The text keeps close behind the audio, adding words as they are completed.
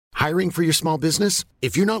Hiring for your small business?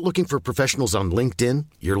 If you're not looking for professionals on LinkedIn,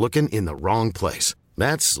 you're looking in the wrong place.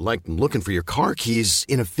 That's like looking for your car keys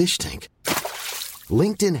in a fish tank.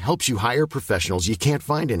 LinkedIn helps you hire professionals you can't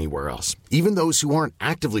find anywhere else, even those who aren't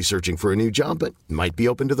actively searching for a new job but might be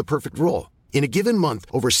open to the perfect role. In a given month,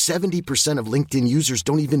 over 70% of LinkedIn users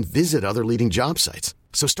don't even visit other leading job sites.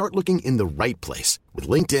 So start looking in the right place. With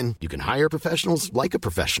LinkedIn, you can hire professionals like a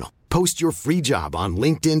professional. Post your free job on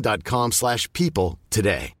linkedin.com/people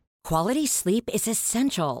today. Quality sleep is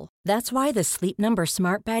essential. That's why the Sleep Number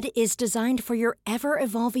Smart Bed is designed for your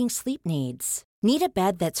ever-evolving sleep needs. Need a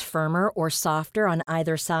bed that's firmer or softer on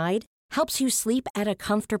either side? Helps you sleep at a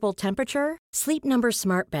comfortable temperature? Sleep Number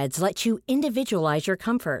Smart Beds let you individualize your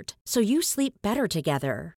comfort, so you sleep better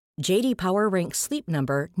together. J.D. Power ranks Sleep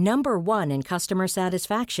Number number 1 in customer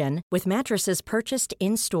satisfaction with mattresses purchased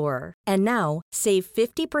in-store. And now, save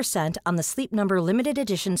 50% on the Sleep Number Limited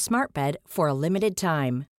Edition Smart Bed for a limited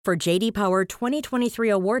time. For J.D. Power 2023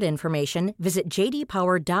 award information, visit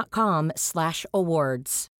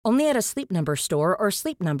jdpower.com/awards. Only at a Sleep Number store or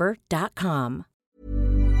sleepnumber.com.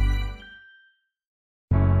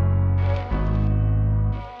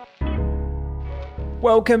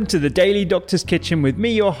 Welcome to the Daily Doctor's Kitchen with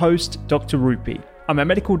me, your host, Dr. Rupi. I'm a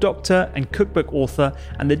medical doctor and cookbook author,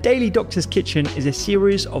 and the Daily Doctor's Kitchen is a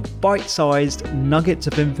series of bite-sized nuggets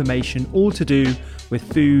of information all to do with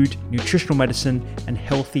food, nutritional medicine, and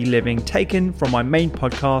healthy living, taken from my main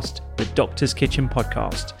podcast, the Doctor's Kitchen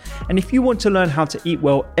Podcast. And if you want to learn how to eat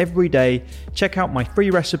well every day, check out my free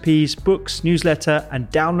recipes, books, newsletter, and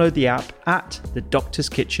download the app at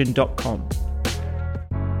thedoctorskitchen.com.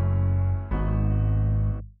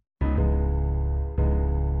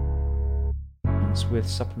 With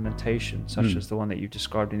supplementation, such as the one that you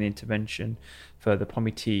described in the intervention for the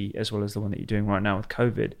pommy tea, as well as the one that you're doing right now with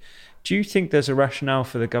COVID. Do you think there's a rationale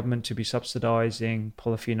for the government to be subsidising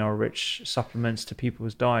polyphenol-rich supplements to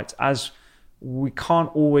people's diets, as we can't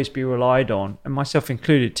always be relied on, and myself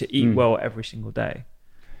included, to eat well every single day?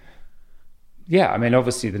 Yeah, I mean,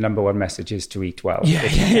 obviously the number one message is to eat well. Of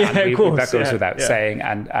course. That goes without saying.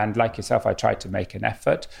 And like yourself, I try to make an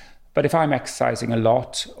effort. But if I'm exercising a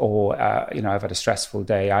lot, or I've had a stressful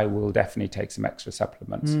day, I will definitely take some extra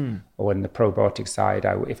supplements. Or in the probiotic side,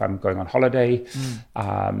 if I'm going on holiday,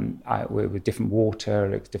 with different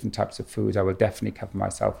water, different types of foods, I will definitely cover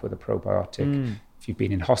myself with a probiotic. If you've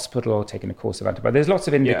been in hospital or taken a course of antibiotics, there's lots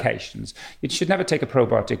of indications. You should never take a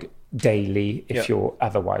probiotic daily if you're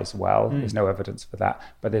otherwise well. There's no evidence for that,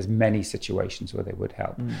 but there's many situations where they would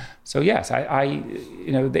help. So yes,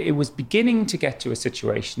 it was beginning to get to a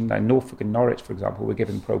situation like Norfolk and Norwich, for example, were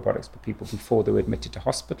giving probiotics to people before they were admitted to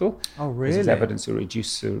hospital. Oh, really? There's evidence to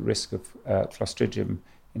reduce the risk of Clostridium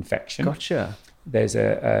infection. Gotcha. There's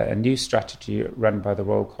a new strategy run by the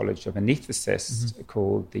Royal College of Anaesthetists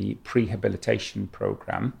called the Prehabilitation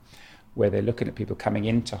Programme, where they're looking at people coming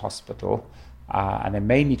into hospital, and they're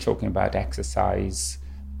mainly talking about exercise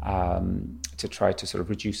to try to sort of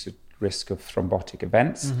reduce the risk of thrombotic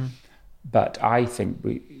events. But I think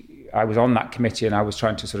I was on that committee, and I was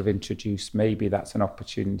trying to sort of introduce, maybe that's an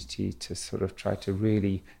opportunity to sort of try to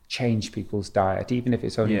really change people's diet, even if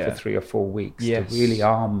it's only for 3 or 4 weeks, to really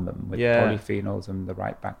arm them with polyphenols and the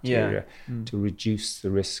right bacteria to reduce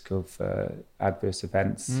the risk of adverse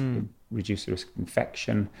events, reduce the risk of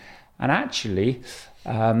infection. And actually,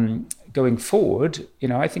 going forward,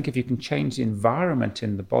 I think if you can change the environment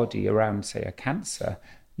in the body around, say, a cancer,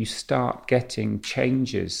 you start getting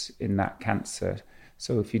changes in that cancer.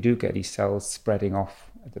 So if you do get these cells spreading off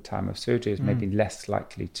at the time of surgery, it's maybe less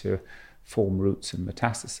likely to form roots and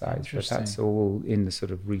metastasize. But that's all in the sort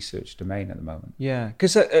of research domain at the moment. Yeah,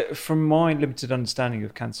 because from my limited understanding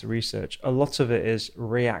of cancer research, a lot of it is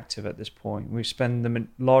reactive at this point. We spend the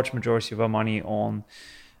large majority of our money on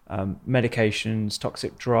medications,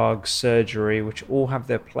 toxic drugs, surgery, which all have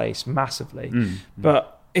their place massively.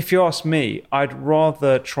 But if you ask me, I'd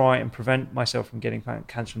rather try and prevent myself from getting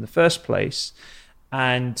cancer in the first place.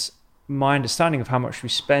 And my understanding of how much we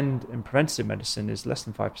spend in preventative medicine is less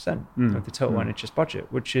than 5% of the total NHS budget,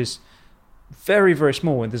 which is very, very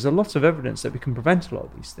small. And there's a lot of evidence that we can prevent a lot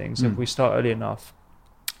of these things if we start early enough,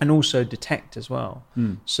 and also detect as well.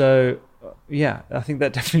 So, I think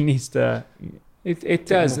that definitely needs to... It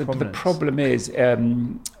does. The problem is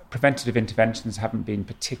preventative interventions haven't been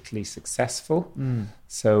particularly successful.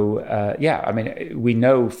 So, we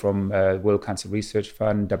know from World Cancer Research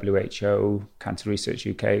Fund, WHO, Cancer Research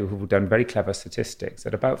UK, who've done very clever statistics,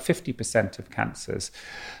 that about 50% of cancers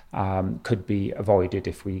could be avoided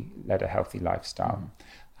if we led a healthy lifestyle.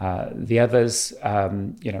 The others,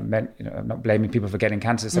 I'm not blaming people for getting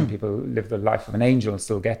cancer. Some people live the life of an angel and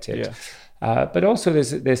still get it. But also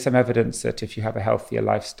there's some evidence that if you have a healthier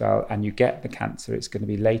lifestyle and you get the cancer, it's going to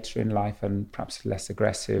be later in life and perhaps less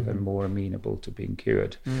aggressive and more amenable to being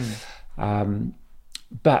cured.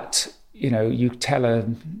 But, you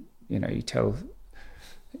tell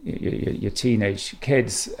your teenage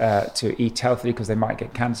kids to eat healthily because they might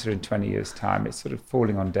get cancer in 20 years' time. It's sort of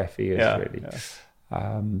falling on deaf ears, really.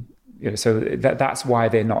 Yeah. So that's why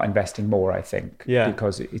they're not investing more, I think,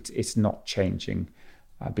 because it's not changing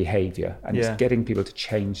behavior, and it's getting people to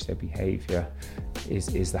change their behavior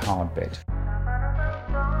is the hard bit.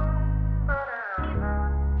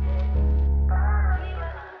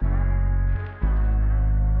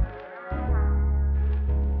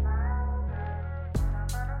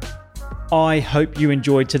 I hope you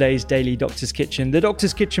enjoyed today's Daily Doctor's Kitchen. The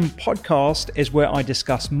Doctor's Kitchen podcast is where I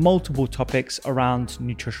discuss multiple topics around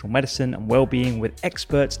nutritional medicine and well-being with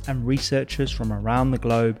experts and researchers from around the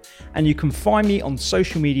globe. And you can find me on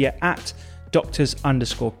social media at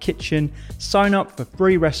doctors_kitchen. Sign up for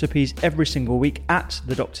free recipes every single week at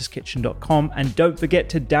thedoctorskitchen.com. And don't forget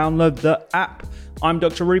to download the app. I'm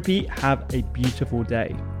Dr. Rupy. Have a beautiful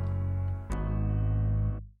day.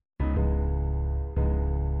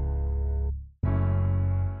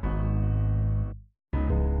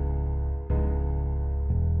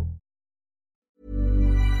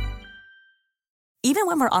 Even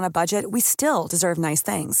when we're on a budget, we still deserve nice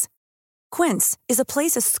things. Quince is a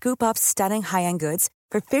place to scoop up stunning high-end goods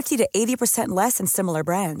for 50 to 80% less than similar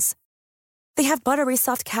brands. They have buttery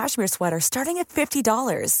soft cashmere sweaters starting at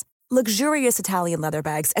 $50, luxurious Italian leather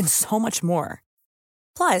bags, and so much more.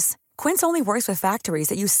 Plus, Quince only works with factories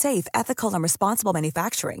that use safe, ethical, and responsible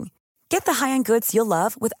manufacturing. Get the high-end goods you'll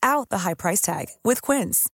love without the high price tag with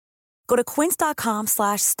Quince. Go to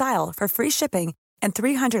quince.com/style for free shipping and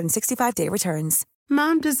 365-day returns.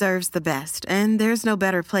 Mom deserves the best, and there's no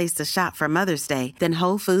better place to shop for Mother's Day than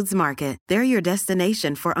Whole Foods Market. They're your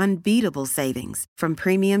destination for unbeatable savings, from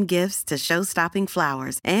premium gifts to show-stopping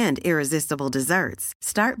flowers and irresistible desserts.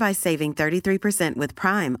 Start by saving 33% with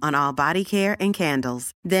Prime on all body care and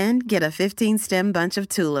candles. Then get a 15-stem bunch of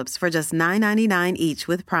tulips for just $9.99 each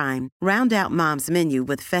with Prime. Round out Mom's menu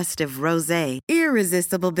with festive rosé,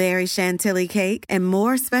 irresistible berry chantilly cake, and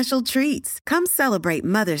more special treats. Come celebrate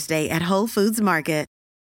Mother's Day at Whole Foods Market.